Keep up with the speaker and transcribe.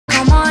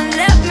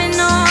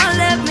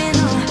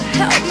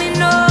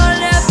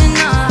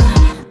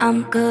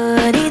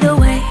good either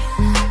way.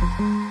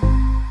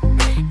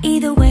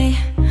 Either way,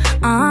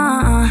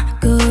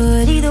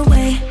 good either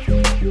way.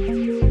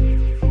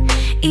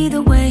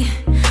 Either way,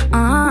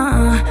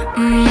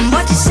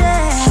 what you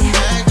say?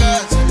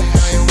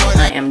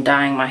 I am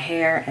dyeing my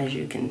hair, as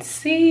you can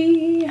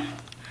see.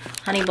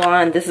 Honey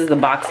blonde. This is the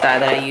box dye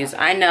that I use.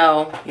 I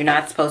know you're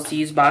not supposed to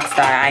use box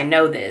dye. I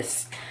know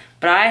this,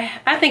 but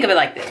I think of it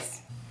like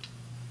this.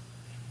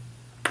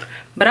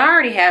 But I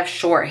already have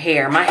short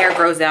hair. My hair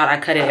grows out. I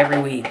cut it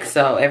every week,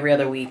 so every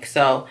other week.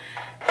 So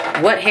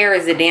what hair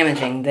is it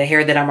damaging? The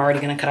hair that I'm already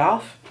gonna cut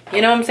off?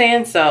 You know what I'm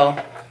saying?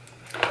 So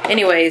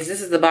anyways,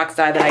 this is the box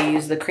dye that I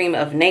use. The Cream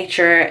of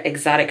Nature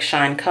Exotic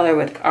Shine Color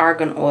with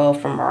Argan Oil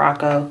from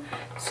Morocco.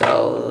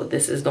 So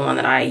this is the one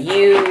that I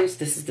use.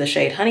 This is the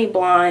shade Honey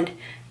Blonde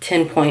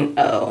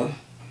 10.0.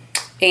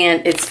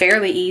 And it's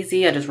fairly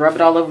easy. I just rub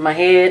it all over my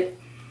head.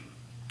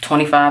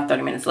 25,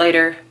 30 minutes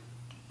later,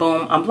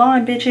 boom, I'm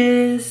blonde,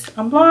 bitches.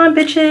 I'm blonde,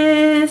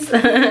 bitches.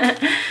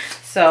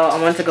 So I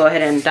want to go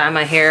ahead and dye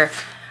my hair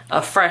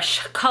a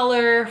fresh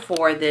color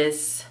for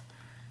this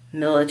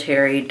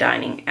military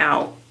dining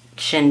out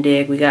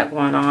shindig we got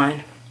going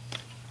on.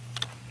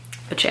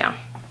 But yeah,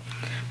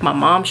 my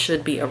mom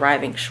should be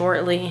arriving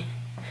shortly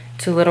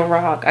to Little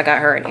Rock. I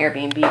got her an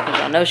Airbnb because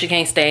I know she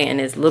can't stay in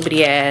this little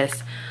bitty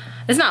ass.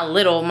 It's not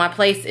little. My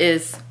place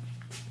is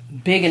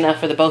big enough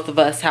for the both of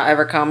us.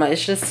 However,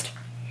 it's just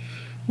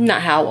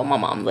not how I want my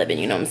mom living,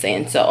 you know what I'm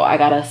saying? So I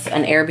got us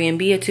an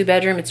Airbnb, a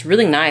 2-bedroom. It's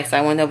really nice.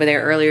 I went over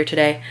there earlier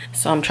today.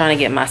 So I'm trying to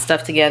get my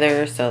stuff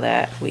together so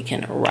that we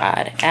can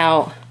ride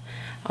out.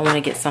 I want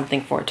to get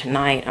something for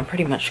tonight. I'm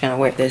pretty much going to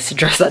wear this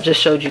dress I just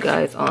showed you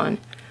guys on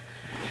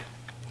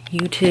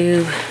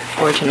YouTube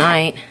for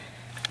tonight.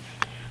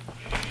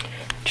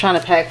 Trying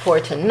to pack for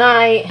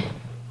tonight.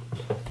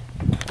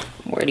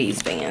 Wear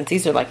these Vans.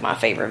 These are like my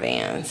favorite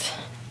Vans.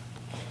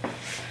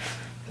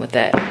 With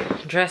that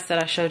dress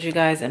that I showed you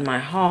guys in my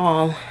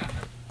haul.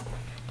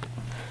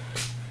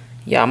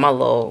 Yeah, my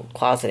little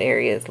closet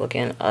area is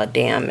looking a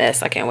damn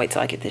mess. I can't wait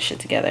till I get this shit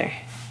together.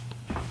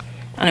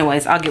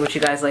 Anyways, I'll get with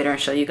you guys later and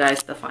show you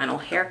guys the final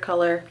hair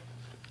color.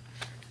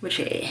 Which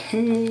is...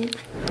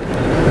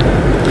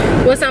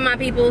 What's up, my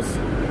peoples?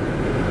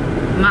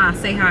 Ma,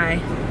 say hi.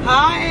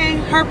 Hi,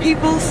 her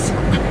peoples.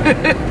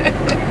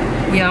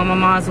 Yo, my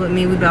mom's with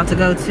me. We about to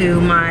go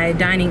to my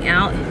dining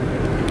out.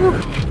 Woo.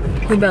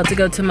 We about to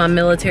go to my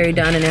military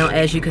dining out.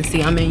 As you can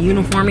see, I'm in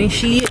uniform and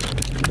shit.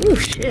 Ooh,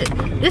 shit.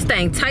 This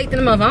thing tight to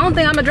the mother. I don't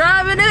think I'm a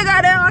driving this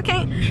goddamn.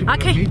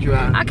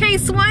 I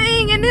can't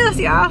swing in this,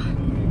 y'all.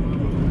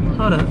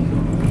 Hold up.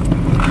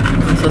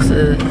 I'm supposed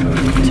to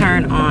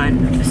turn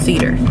on the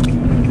cedar.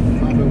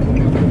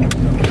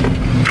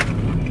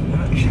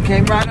 She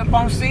came right up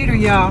on cedar,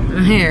 y'all.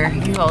 Here,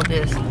 you hold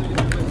this.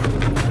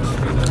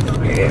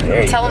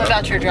 Yeah, tell them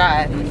about your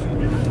drive.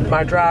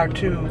 My drive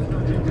too.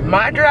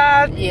 My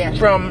drive, yeah.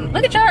 From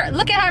look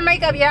at her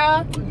makeup,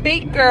 y'all.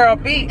 Beat girl,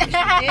 beat. She did it.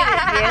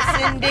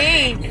 Yes,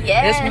 indeed.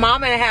 Yeah. This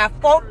mama and a half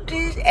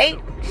 48,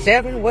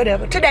 7,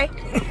 whatever today.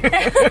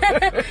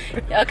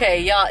 Okay,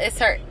 y'all. It's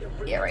her.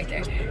 Yeah, right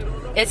there.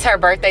 It's her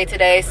birthday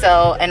today,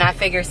 so and I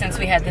figure since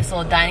we had this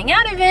little dining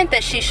out event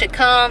that she should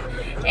come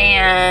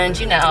and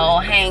you know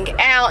hang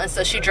out, and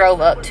so she drove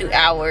up 2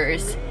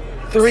 hours.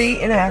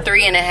 3.5.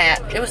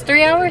 3.5. It was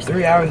 3 hours?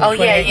 3 hours. Oh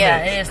yeah,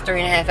 it is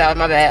 3.5 hours.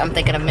 My bad. I'm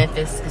thinking of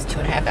Memphis. It's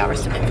 2.5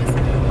 hours to Memphis.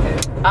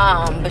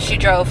 But she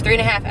drove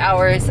 3.5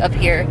 hours up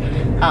here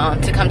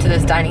to come to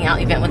this dining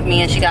out event with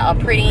me, and she got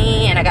all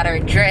pretty, and I got her a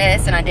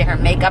dress, and I did her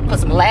makeup, put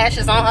some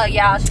lashes on her,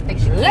 y'all. She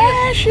thinks she cute.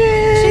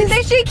 Lashes. She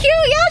thinks she cute,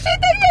 y'all. She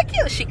thinks she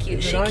cute. She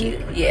cute. She cute.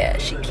 Yeah,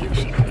 she cute.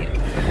 She cute.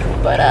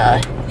 But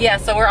yeah.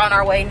 So we're on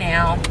our way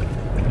now.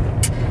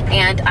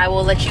 And I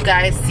will let you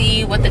guys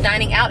see what the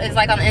dining out is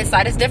like on the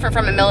inside. It's different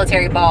from a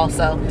military ball,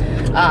 so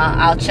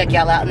I'll check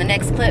y'all out in the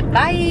next clip.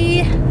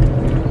 Bye.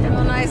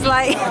 Real nice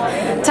light.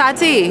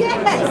 Tati.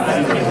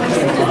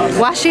 Yes.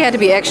 Why she had to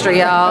be extra,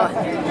 y'all?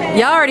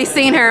 Y'all already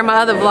seen her in my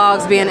other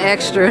vlogs being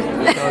extra.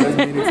 That's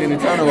me and Tina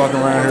Turner walking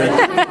around here.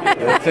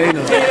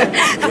 Tina.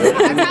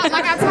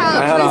 Like I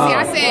told Chrissy,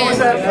 I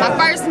said, my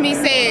first me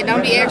said,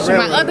 don't be extra.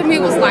 My other me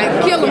was like,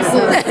 kill him,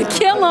 sis.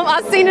 Kill him.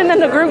 I seen it in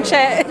the group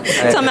chat.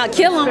 Talking about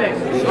kill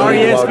him.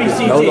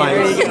 R-E-S-P-C-T. No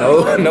lights.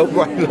 No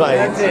bright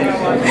lights.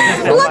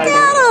 Look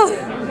at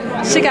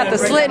her. She got the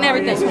slit and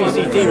everything.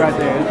 SPCT right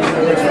there.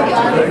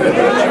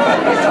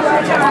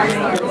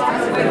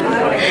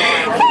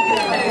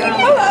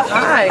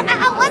 Hi.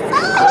 What's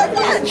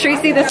up?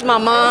 Tracy, this is my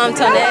mom,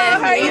 Tonette.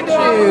 How you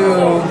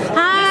doing?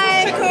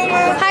 Hi.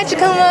 Hi,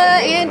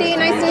 Chakuma. Andy,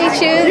 nice to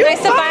meet you.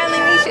 Nice to finally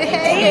meet you.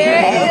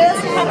 Hey.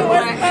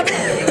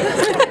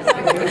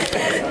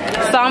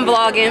 So I'm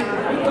vlogging.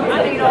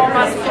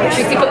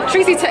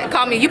 Tracy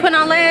called me, you putting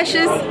on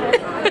lashes?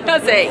 I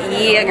said,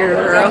 yeah,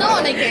 girl.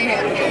 No, they can't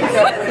have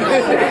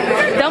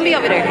it. Don't be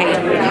over there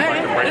hating.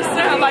 This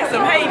sounds like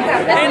some hate.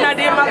 And I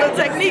did my little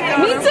technique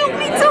on Me too.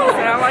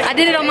 I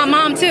did it on my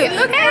mom too.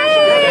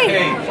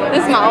 Hey!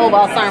 This is my old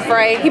boss, Son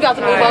Frey. He about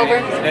to move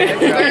over.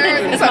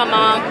 This is my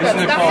mom.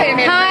 Stop saying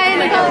that. Hi,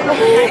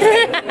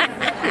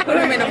 Nicole. Put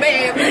him in a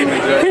bag.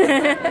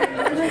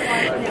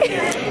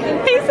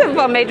 He said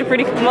about Major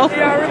pretty cool.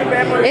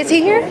 Is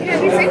he here?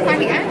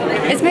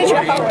 It's Major.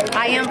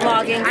 I am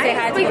vlogging. Say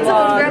hi to the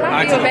vlog.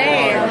 I feel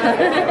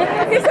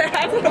bad. He said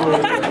hi to the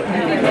vlog.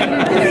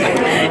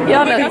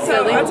 Y'all know he's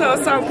silly. I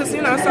told Sam, because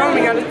you know, Sam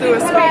got to do a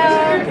speech.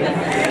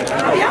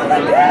 Y'all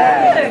look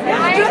good.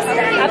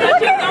 I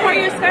thought you were going to wear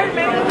your skirt,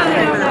 man.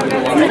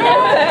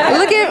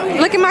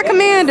 Look at my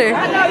commander.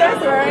 I know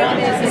that's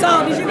right. So,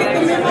 did you get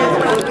the memo?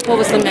 What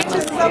was the memo?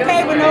 It's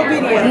okay, but no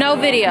video. No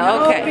video.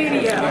 Okay. No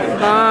video.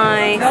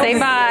 Bye. Say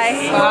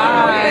bye.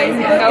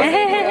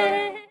 Bye.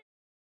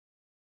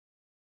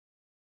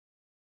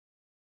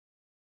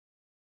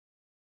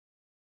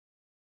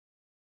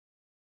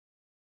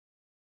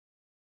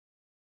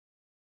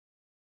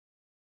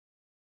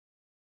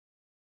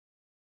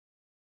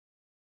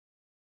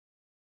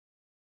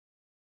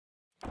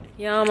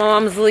 Yo, my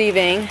mom's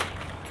leaving.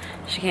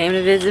 She came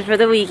to visit for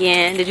the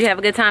weekend. Did you have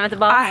a good time at the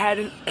ball? I had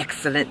an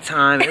excellent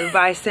time.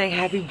 Everybody saying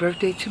happy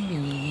birthday to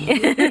me.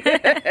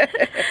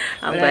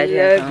 I'm glad you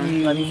had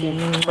fun. Love you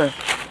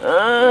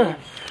too.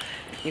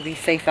 You be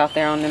safe out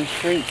there on them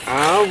streets.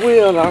 I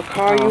will. I'll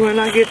call you when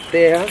I get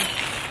there.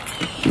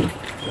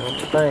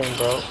 Don't thing,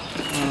 bro.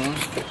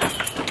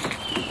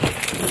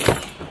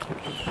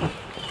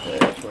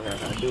 That's when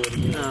I do it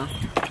again.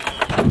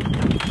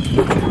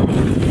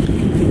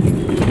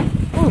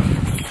 Oh.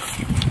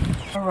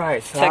 All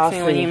right, so Text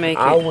me when you make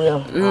it. I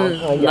will.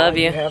 Love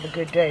you. Have a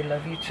good day.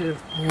 Love you too.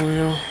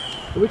 Well,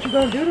 What you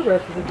gonna do the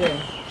rest of the day?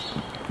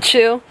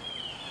 chill.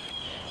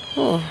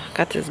 Oh,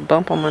 got this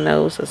bump on my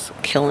nose. It's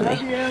killing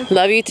me.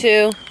 Love you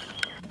too.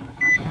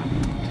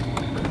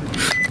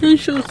 And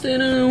she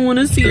said I don't want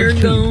to see her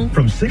go.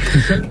 From 6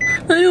 to 7.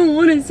 I don't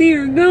want to see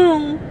her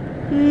go.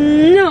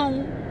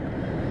 No.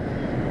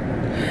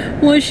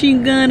 Was she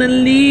gonna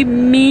leave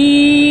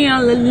me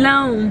all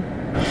alone?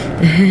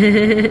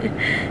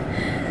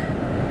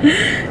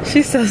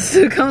 She's so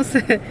sick. I'm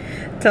saying,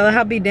 tell her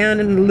I'll be down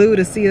in the loo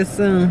to see her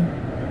soon.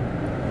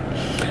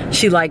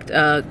 She liked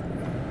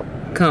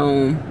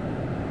Comb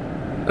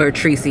or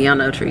Tracy. I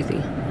know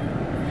Tracy.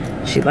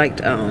 She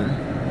liked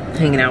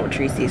hanging out with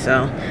Tracy.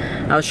 So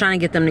I was trying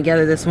to get them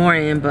together this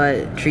morning,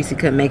 but Tracy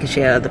couldn't make it. She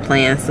had other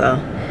plans. So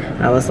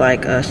I was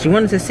like, she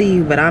wanted to see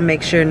you, but I'll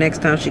make sure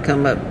next time she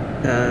come up,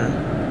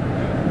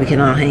 we can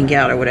all hang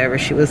out or whatever.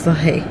 She was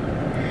like,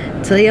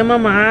 tell your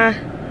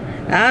mama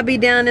I'll be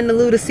down in the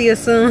loo to see her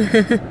soon.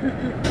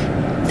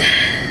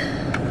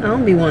 I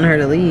don't be wanting her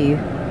to leave.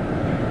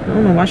 I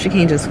don't know why she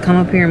can't just come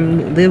up here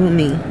and live with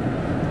me.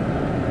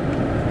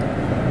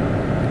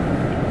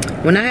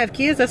 When I have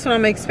kids, that's what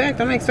I'm gonna expect.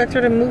 I'm gonna expect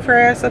her to move her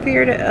ass up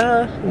here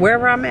to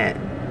wherever I'm at,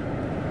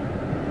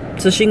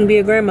 so she can be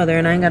a grandmother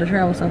and I ain't gotta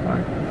travel so far.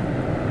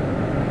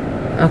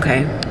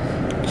 Okay,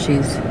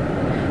 she's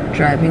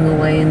driving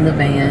away in the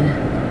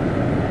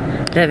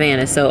van. That van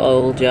is so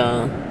old,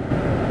 y'all.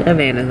 That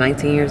van is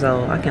 19 years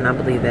old. I cannot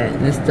believe that.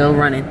 And it's still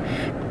running.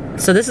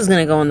 So this is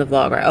gonna go on the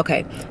vlog, right?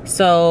 Okay,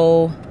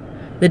 so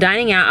the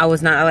dining out, I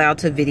was not allowed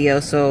to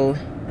video. So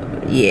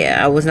yeah,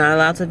 I was not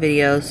allowed to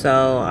video.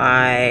 So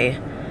I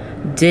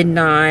did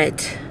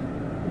not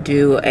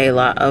do a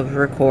lot of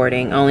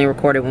recording. I only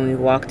recorded when we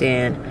walked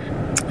in.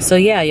 So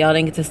yeah, y'all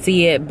didn't get to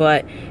see it,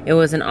 but it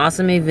was an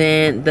awesome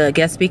event. The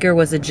guest speaker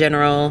was a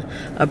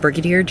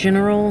brigadier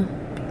general.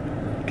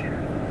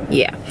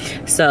 Yeah,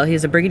 so he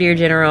was a brigadier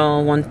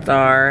general,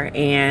 1-star,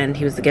 and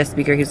he was the guest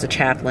speaker. He was a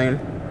chaplain,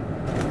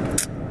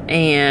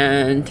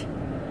 and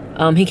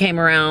he came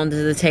around to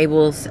the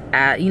tables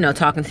at,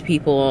 talking to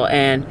people,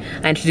 and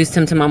I introduced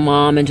him to my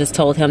mom and just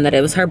told him that it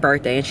was her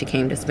birthday and she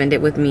came to spend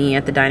it with me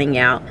at the dining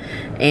out.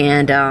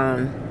 And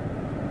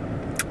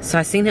so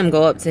I seen him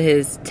go up to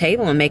his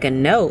table and make a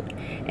note,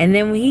 and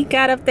then when he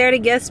got up there to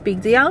guest speak,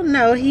 do y'all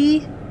know he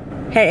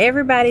had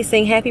everybody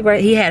sing happy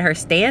birthday. He had her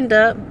stand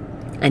up,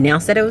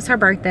 announced that it was her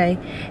birthday,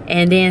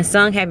 and then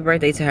sung happy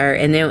birthday to her.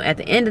 And then at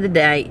the end of the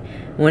day,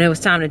 when it was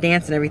time to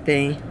dance and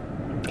everything,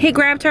 he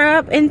grabbed her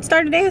up and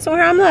started dancing with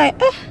her. I'm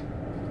like,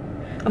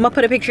 I'm gonna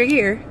put a picture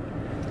here.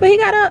 But he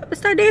got up and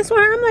started dancing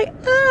with her. I'm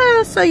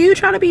like, so you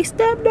trying to be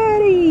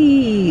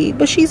stepdaddy,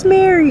 but she's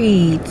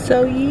married,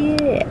 so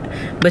yeah.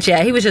 But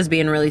yeah, he was just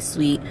being really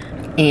sweet,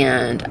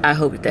 and I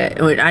hope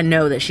that, I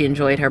know that she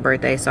enjoyed her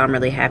birthday, so I'm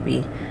really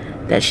happy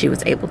that she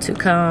was able to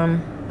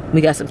come. We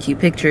got some cute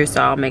pictures,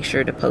 so I'll make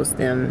sure to post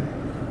them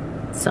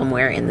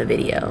somewhere in the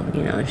video.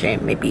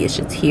 Maybe it's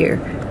just here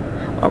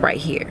or right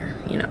here,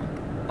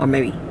 or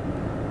maybe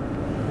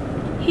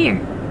here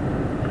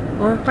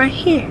or right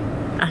here.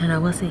 I don't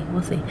know, we'll see.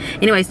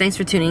 Anyways, thanks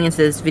for tuning into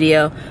this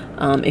video.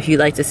 If you'd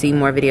like to see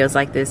more videos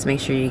like this, make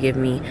sure you give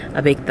me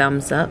a big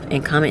thumbs up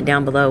and comment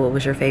down below what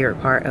was your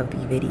favorite part of the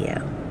video.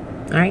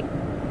 All right,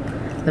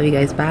 love you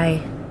guys,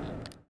 bye.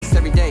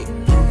 Every day,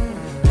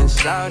 and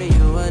shawty,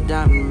 you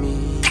adopt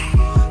me.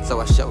 So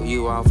I show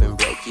you off and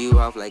break you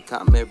off like,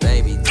 come here,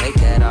 baby, take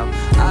that off.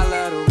 I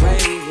love the way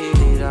we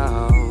hit it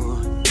all.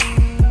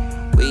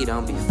 We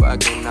don't be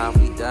fucking off,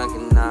 we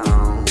dunking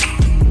on.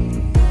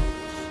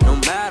 No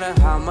matter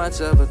how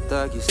much of a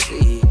thug you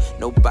see.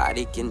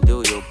 Nobody can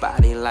do your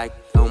body like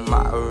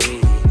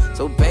Omari.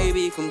 So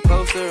baby, come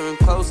closer and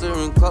closer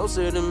and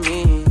closer to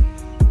me.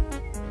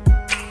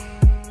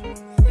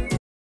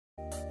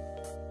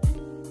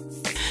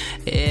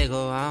 It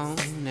go on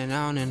and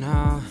on and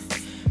on,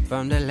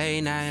 from the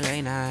late nights,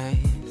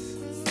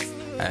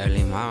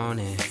 early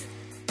morning.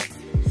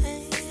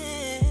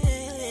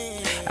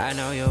 I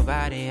know your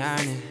body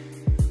yearning.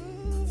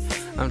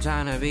 I'm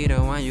trying to be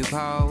the one you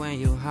call when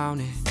you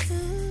own it.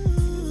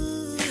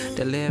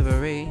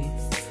 Delivery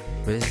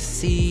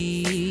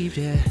received,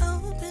 yeah.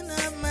 Open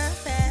up my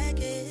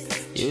package.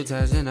 You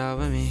touching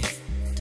over me.